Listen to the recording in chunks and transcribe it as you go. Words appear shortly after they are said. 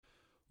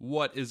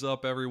What is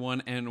up,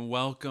 everyone, and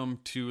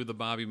welcome to the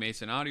Bobby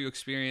Mason audio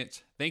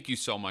experience. Thank you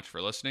so much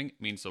for listening.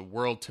 It means the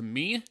world to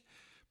me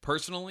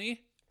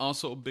personally.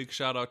 Also, a big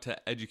shout out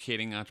to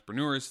Educating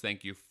Entrepreneurs.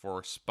 Thank you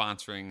for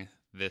sponsoring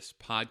this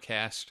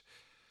podcast.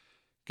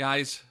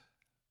 Guys,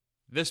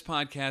 this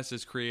podcast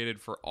is created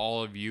for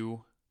all of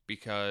you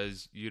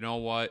because you know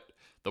what?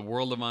 The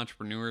world of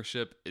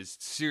entrepreneurship is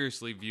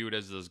seriously viewed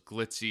as this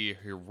glitzy,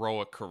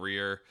 heroic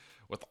career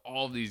with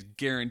all these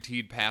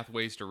guaranteed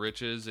pathways to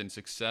riches and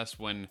success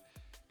when,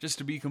 just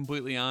to be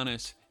completely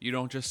honest, you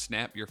don't just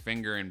snap your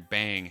finger and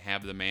bang,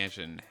 have the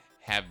mansion,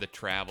 have the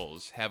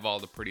travels, have all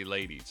the pretty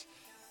ladies.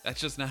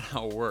 That's just not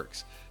how it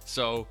works.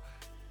 So,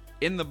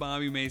 in the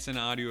Bobby Mason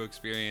audio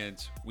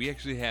experience, we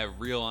actually have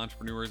real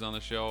entrepreneurs on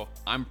the show.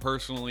 I'm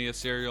personally a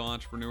serial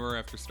entrepreneur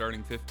after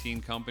starting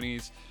 15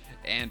 companies,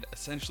 and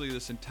essentially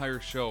this entire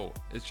show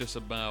is just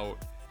about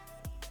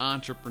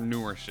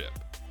entrepreneurship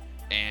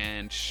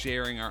and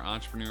sharing our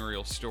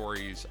entrepreneurial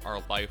stories,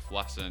 our life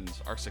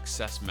lessons, our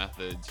success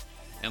methods,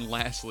 and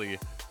lastly,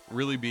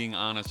 really being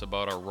honest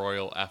about our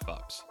royal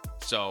F-ups.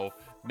 So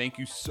thank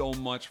you so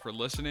much for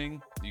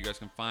listening. You guys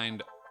can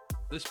find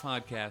this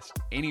podcast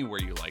anywhere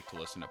you like to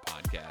listen to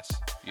podcasts.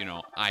 You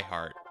know,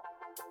 iHeart,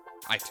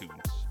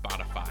 iTunes,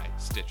 Spotify,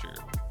 Stitcher,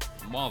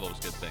 all those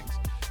good things.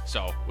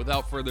 So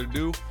without further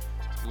ado,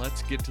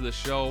 let's get to the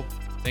show.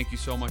 Thank you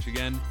so much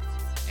again,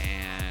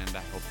 and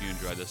I hope you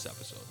enjoyed this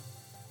episode.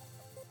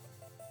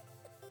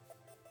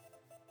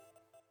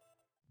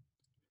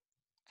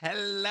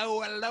 Hello,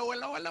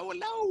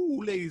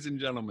 ladies and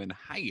gentlemen.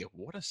 Hi,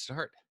 what a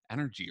start.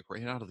 Energy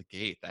right out of the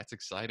gate. That's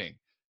exciting.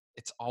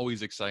 It's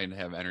always exciting to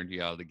have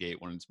energy out of the gate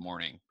when it's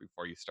morning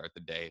before you start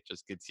the day. It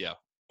just gets you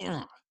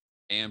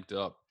amped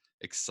up,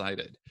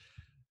 excited.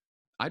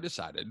 I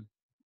decided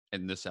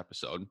in this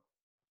episode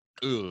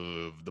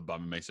of the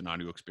Bobby Mason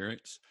audio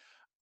experience,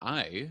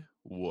 I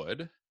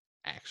would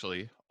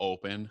actually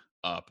open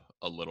up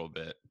a little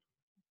bit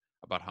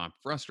about how I'm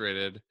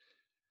frustrated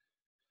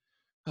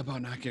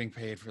about not getting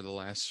paid for the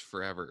last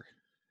forever.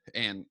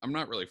 And I'm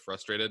not really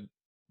frustrated.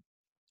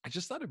 I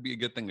just thought it'd be a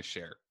good thing to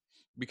share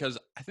because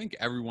I think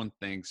everyone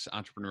thinks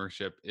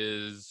entrepreneurship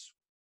is,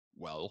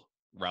 well,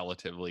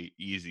 relatively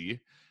easy.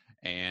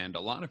 And a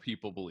lot of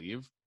people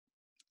believe,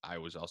 I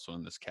was also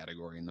in this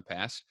category in the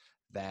past,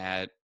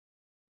 that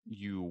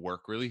you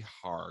work really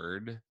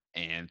hard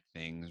and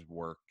things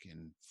work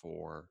in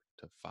 4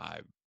 to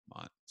 5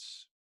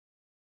 months.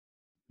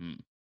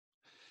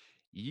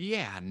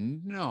 Yeah,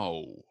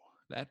 no,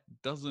 that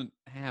doesn't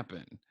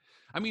happen.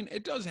 I mean,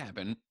 it does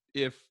happen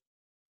if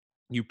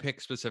you pick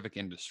specific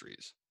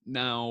industries.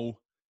 Now,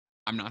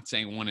 I'm not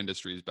saying one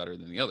industry is better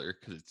than the other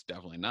because it's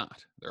definitely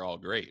not. They're all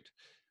great.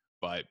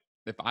 But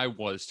if I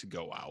was to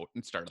go out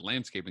and start a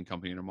landscaping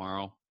company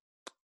tomorrow,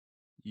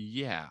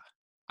 yeah,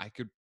 I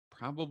could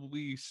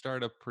probably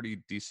start a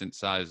pretty decent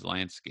sized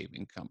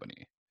landscaping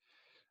company.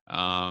 If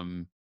I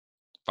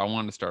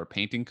wanted to start a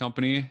painting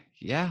company,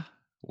 yeah,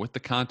 with the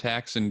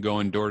contacts and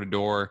going door to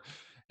door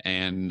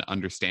and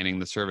understanding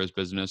the service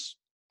business,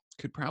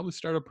 could probably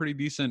start a pretty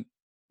decent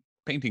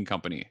painting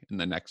company in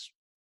the next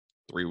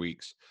 3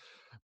 weeks.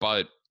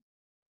 But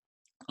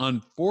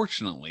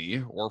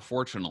unfortunately, or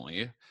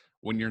fortunately,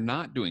 when you're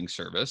not doing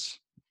service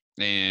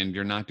and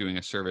you're not doing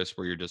a service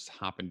where you're just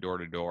hopping door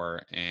to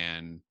door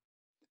and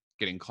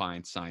getting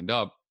clients signed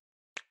up,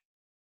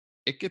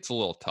 it gets a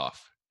little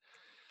tough.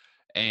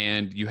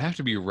 And you have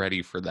to be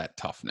ready for that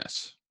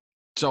toughness.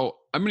 So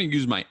I'm going to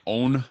use my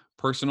own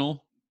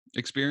personal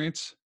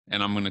experience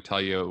and I'm going to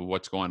tell you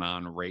what's going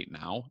on right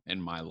now in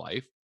my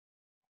life.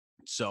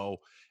 So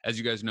as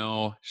you guys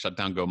know, shut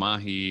down Go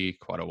Mahi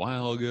quite a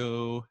while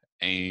ago.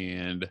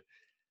 And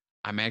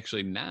I'm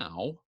actually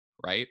now,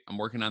 right, I'm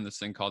working on this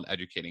thing called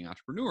Educating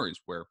Entrepreneurs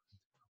where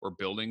we're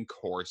building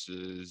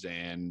courses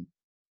and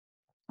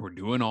we're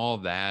doing all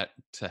of that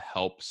to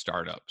help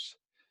startups.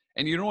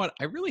 And you know what?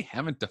 I really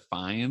haven't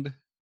defined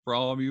for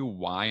all of you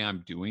why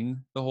I'm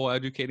doing the whole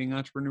educating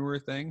entrepreneur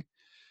thing.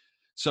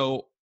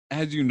 So,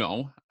 as you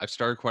know, I've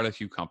started quite a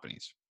few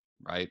companies,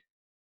 right?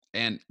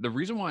 And the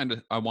reason why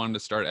I wanted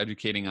to start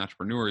educating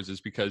entrepreneurs is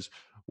because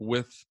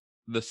with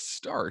the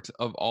start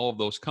of all of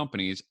those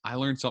companies, I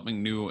learned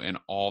something new in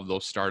all of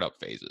those startup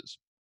phases,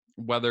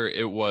 whether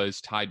it was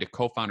tied to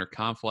co-founder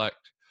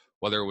conflict,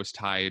 whether it was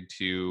tied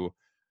to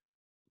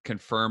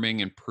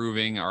confirming and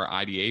proving our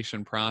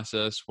ideation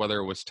process, whether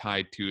it was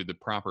tied to the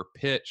proper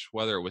pitch,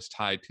 whether it was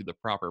tied to the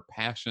proper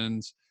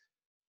passions,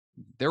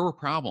 there were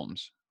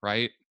problems,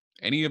 right?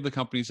 Any of the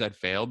companies that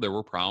failed, there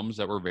were problems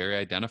that were very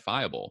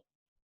identifiable.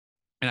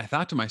 And I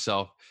thought to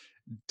myself,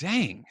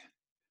 dang,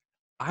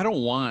 I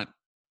don't want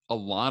a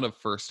lot of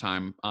first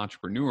time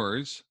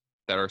entrepreneurs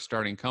that are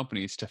starting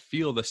companies to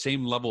feel the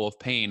same level of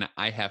pain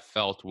I have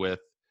felt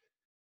with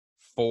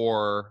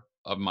 4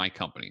 of my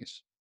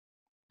companies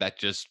that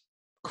just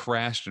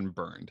crashed and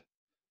burned,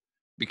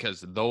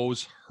 because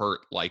those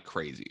hurt like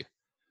crazy.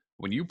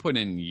 When you put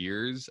in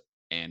years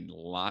and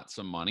lots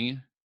of money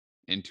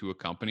into a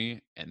company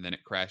and then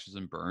it crashes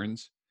and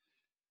burns,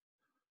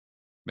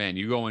 man,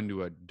 you go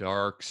into a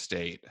dark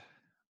state.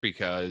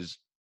 because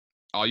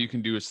all you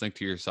can do is think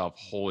to yourself,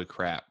 holy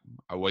crap,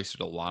 I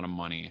wasted a lot of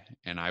money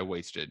and I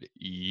wasted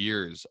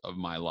years of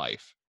my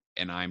life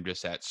and I'm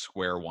just at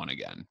square one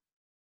again.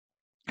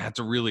 That's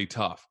really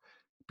tough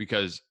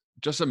because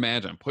just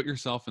imagine, put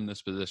yourself in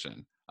this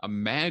position.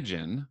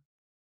 Imagine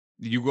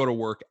you go to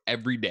work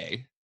every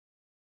day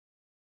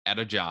at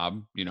a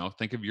job,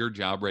 think of your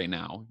job right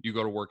now. You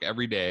go to work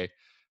every day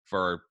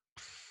for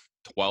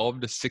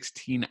 12 to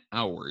 16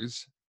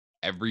 hours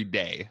every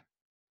day,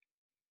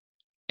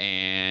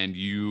 and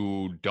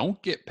you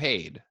don't get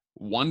paid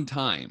one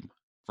time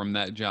from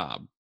that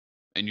job,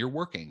 and you're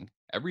working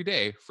every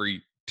day for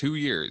 2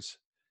 years.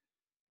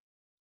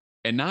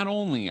 And not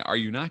only are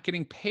you not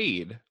getting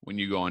paid when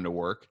you go into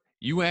work,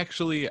 you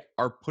actually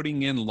are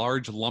putting in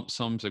large lump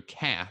sums of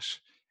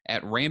cash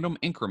at random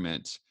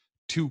increments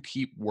to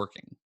keep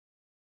working.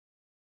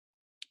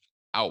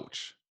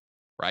 Ouch,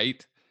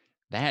 right?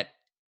 That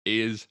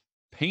is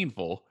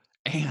painful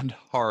and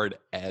hard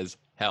as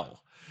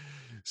hell.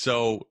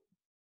 So,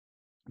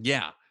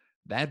 yeah,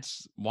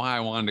 that's why I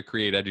wanted to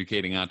create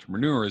Educating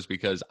Entrepreneurs,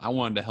 because I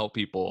wanted to help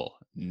people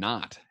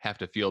not have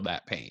to feel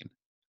that pain.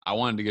 I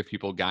wanted to give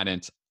people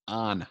guidance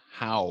on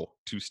how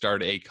to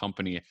start a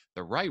company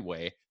the right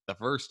way the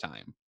first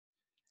time.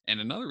 And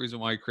another reason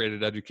why I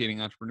created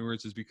Educating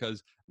Entrepreneurs is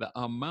because the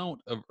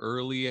amount of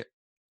early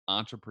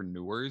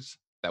entrepreneurs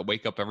that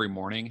wake up every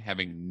morning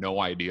having no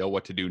idea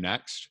what to do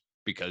next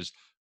because,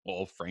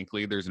 well,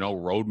 frankly, there's no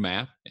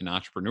roadmap in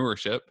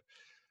entrepreneurship.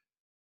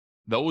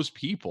 Those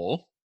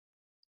people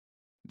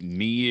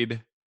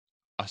need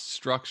a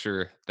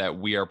structure that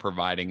we are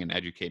providing and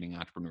educating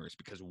entrepreneurs,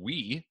 because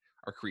we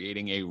are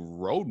creating a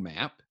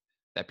roadmap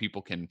that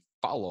people can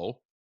follow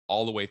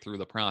all the way through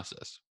the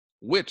process,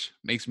 which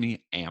makes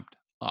me amped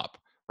up,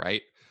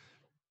 right?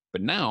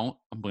 But now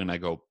I'm going to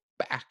go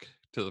back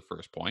to the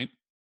first point,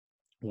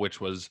 which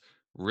was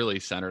really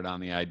centered on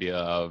the idea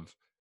of,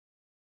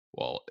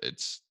 well,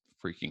 it's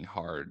freaking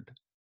hard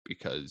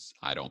because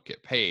I don't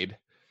get paid.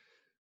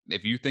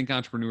 If you think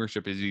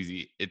entrepreneurship is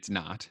easy, it's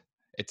not.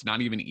 It's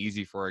not even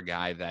easy for a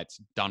guy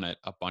that's done it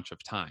a bunch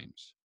of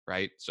times,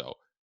 right? So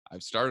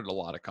I've started a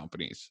lot of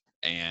companies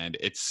and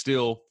it's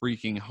still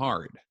freaking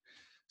hard.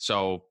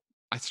 So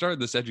I started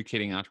this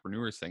Educating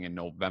Entrepreneurs thing in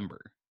November,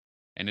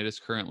 and it is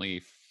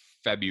currently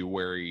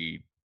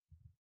February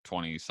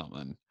 20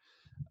 something.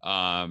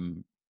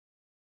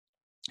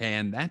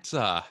 And that's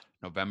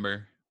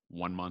November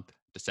 1 month,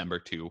 December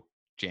 2,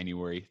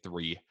 January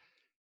 3,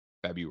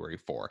 February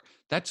 4.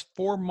 That's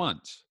 4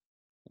 months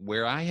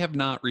where I have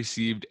not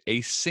received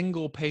a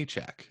single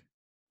paycheck,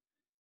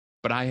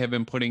 but I have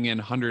been putting in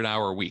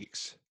 100-hour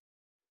weeks.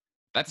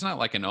 That's not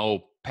like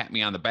pat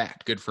me on the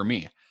back, good for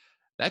me.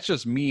 That's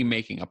just me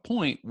making a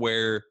point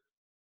where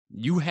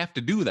you have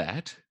to do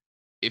that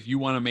if you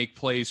want to make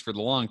plays for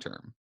the long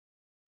term.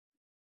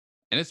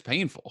 And it's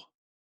painful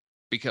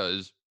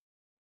because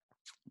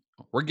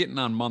we're getting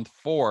on month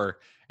 4,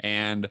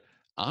 and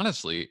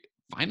honestly,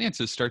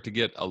 finances start to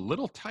get a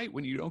little tight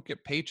when you don't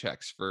get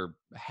paychecks for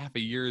half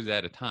a year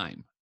at a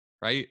time,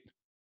 right?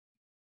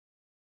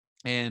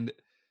 And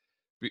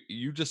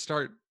you just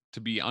start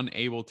to be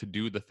unable to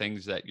do the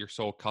things that you're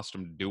so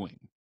accustomed to doing.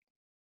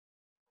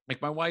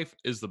 Like, my wife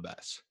is the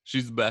best.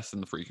 She's the best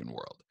in the freaking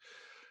world.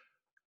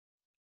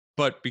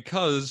 But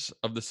because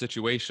of the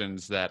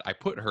situations that I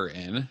put her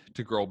in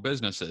to grow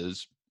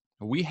businesses,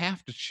 we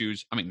have to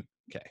choose. I mean,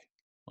 okay,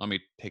 let me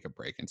take a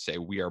break and say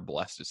we are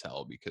blessed as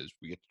hell because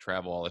we get to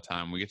travel all the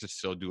time. We get to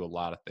still do a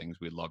lot of things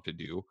we love to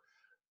do.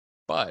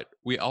 But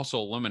we also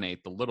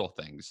eliminate the little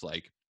things,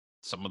 like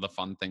some of the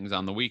fun things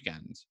on the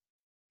weekends,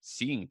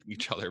 seeing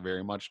each other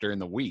very much during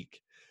the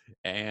week.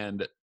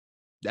 And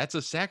that's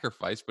a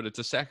sacrifice, but it's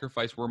a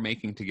sacrifice we're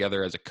making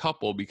together as a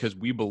couple because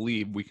we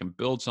believe we can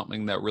build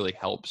something that really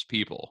helps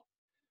people.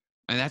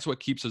 And that's what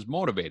keeps us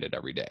motivated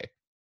every day.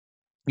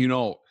 You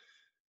know,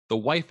 the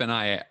wife and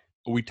I,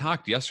 we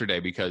talked yesterday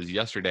because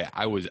yesterday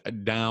I was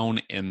down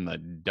in the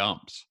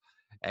dumps.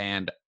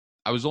 And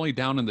I was only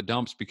down in the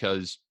dumps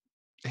because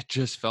it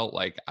just felt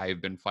like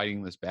I've been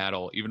fighting this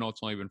battle, even though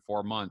it's only been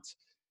 4 months.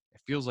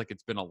 It feels like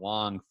it's been a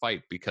long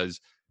fight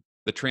because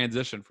the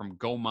transition from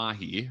Go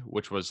Mahi,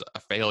 which was a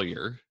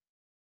failure,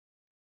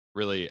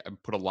 really, I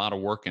put a lot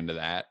of work into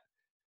that.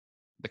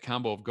 The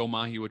combo of Go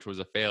Mahi, which was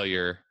a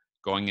failure,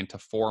 going into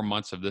 4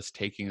 months of this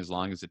taking as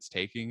long as it's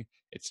taking,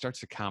 it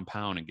starts to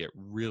compound and get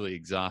really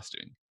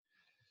exhausting.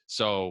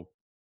 So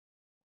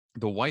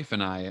the wife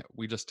and I,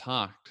 we just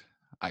talked.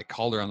 I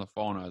called her on the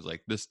phone. I was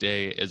like, this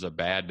day is a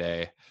bad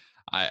day.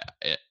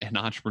 In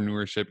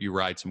entrepreneurship, you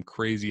ride some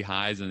crazy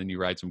highs and then you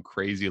ride some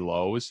crazy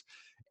lows.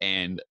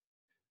 And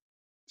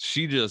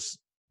she just,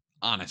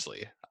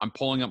 honestly, I'm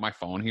pulling up my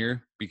phone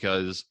here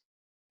because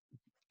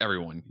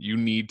everyone, you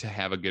need to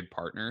have a good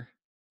partner,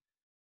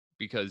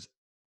 because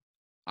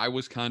I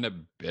was kind of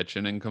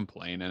bitching and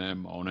complaining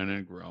and moaning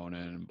and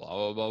groaning and blah,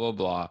 blah, blah, blah,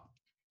 blah.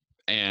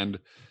 And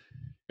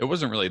it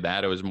wasn't really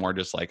that. It was more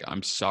just like,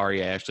 I'm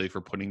sorry, Ashley,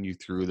 for putting you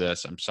through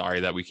this. I'm sorry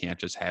that we can't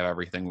just have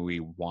everything we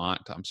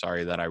want. I'm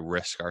sorry that I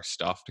risk our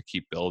stuff to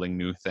keep building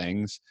new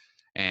things.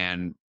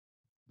 And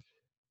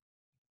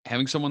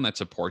having someone that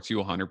supports you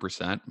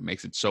 100%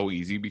 makes it so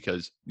easy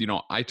because,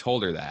 I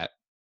told her that,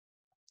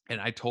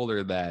 and I told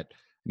her that I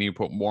need to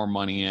put more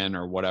money in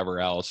or whatever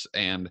else.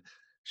 And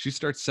she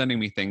starts sending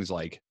me things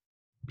like,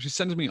 she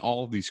sends me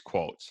all of these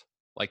quotes,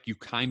 like, you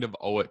kind of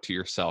owe it to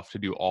yourself to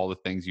do all the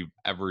things you've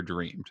ever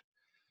dreamed.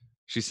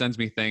 She sends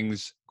me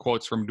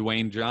quotes from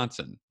Dwayne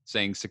Johnson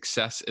saying,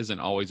 success isn't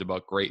always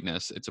about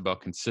greatness, it's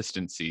about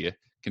consistency.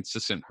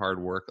 Consistent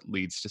hard work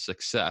leads to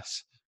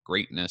success.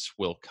 Greatness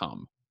will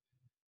come.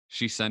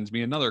 She sends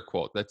me another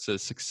quote that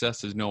says,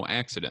 success is no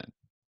accident.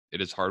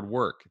 It is hard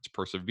work, it's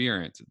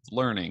perseverance, it's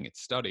learning,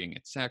 it's studying,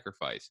 it's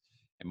sacrifice,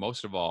 and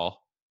most of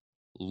all,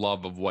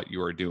 love of what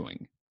you are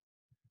doing.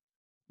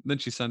 Then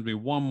she sends me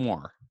one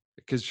more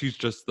because she's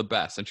just the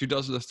best. And she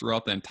does this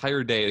throughout the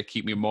entire day to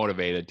keep me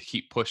motivated, to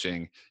keep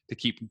pushing, to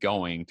keep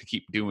going, to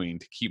keep doing,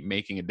 to keep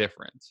making a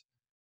difference.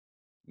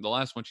 The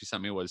last one she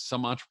sent me was,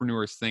 some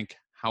entrepreneurs think,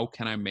 how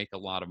can I make a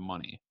lot of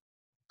money?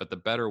 But the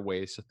better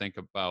way is to think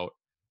about,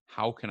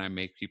 how can I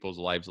make people's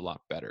lives a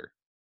lot better?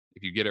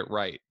 If you get it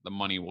right, the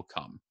money will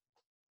come.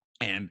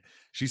 And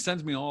she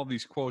sends me all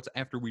these quotes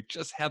after we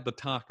just had the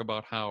talk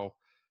about how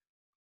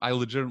I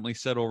legitimately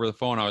said over the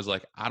phone, I was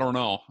like, I don't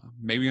know.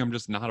 Maybe I'm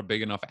just not a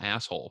big enough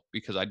asshole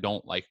because I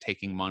don't like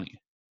taking money.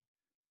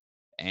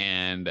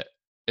 And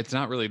it's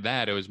not really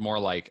that. It was more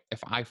like, if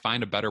I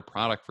find a better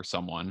product for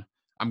someone,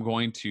 I'm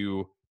going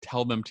to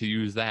tell them to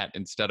use that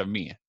instead of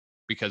me.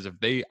 Because if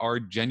they are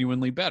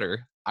genuinely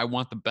better, I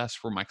want the best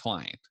for my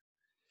client.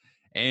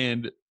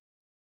 And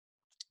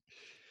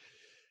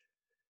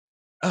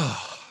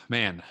oh,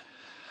 man,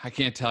 I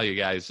can't tell you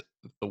guys,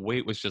 the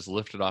weight was just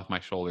lifted off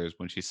my shoulders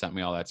when she sent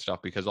me all that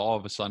stuff, because all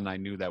of a sudden I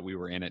knew that we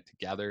were in it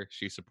together.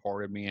 She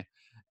supported me.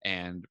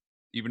 And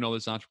even though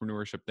this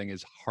entrepreneurship thing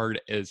is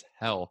hard as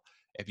hell,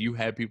 if you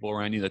have people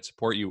around you that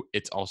support you,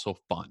 it's also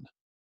fun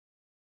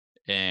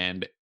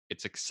and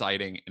it's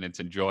exciting and it's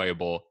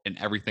enjoyable, and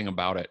everything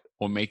about it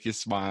will make you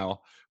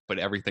smile, but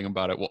everything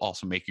about it will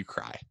also make you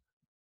cry.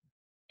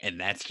 And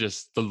that's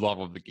just the love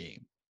of the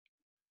game.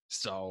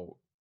 So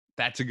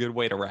that's a good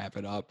way to wrap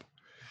it up.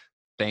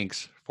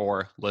 Thanks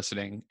for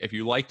listening. If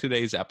you like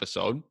today's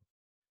episode,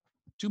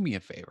 do me a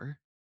favor,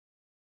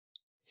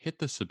 hit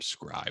the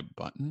subscribe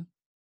button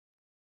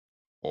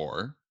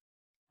or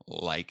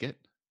like it.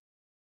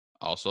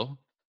 Also,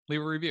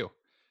 leave a review.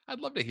 I'd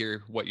love to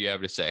hear what you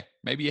have to say.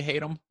 Maybe you hate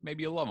them,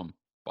 maybe you love them,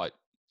 but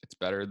it's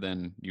better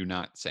than you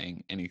not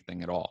saying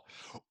anything at all.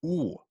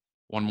 Ooh,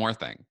 one more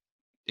thing.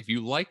 If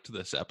you liked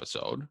this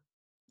episode,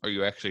 or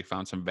you actually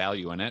found some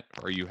value in it,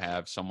 or you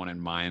have someone in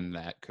mind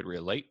that could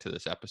relate to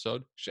this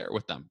episode, share it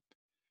with them.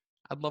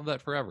 I'd love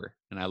that forever,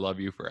 and I love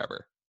you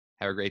forever.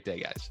 Have a great day,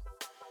 guys.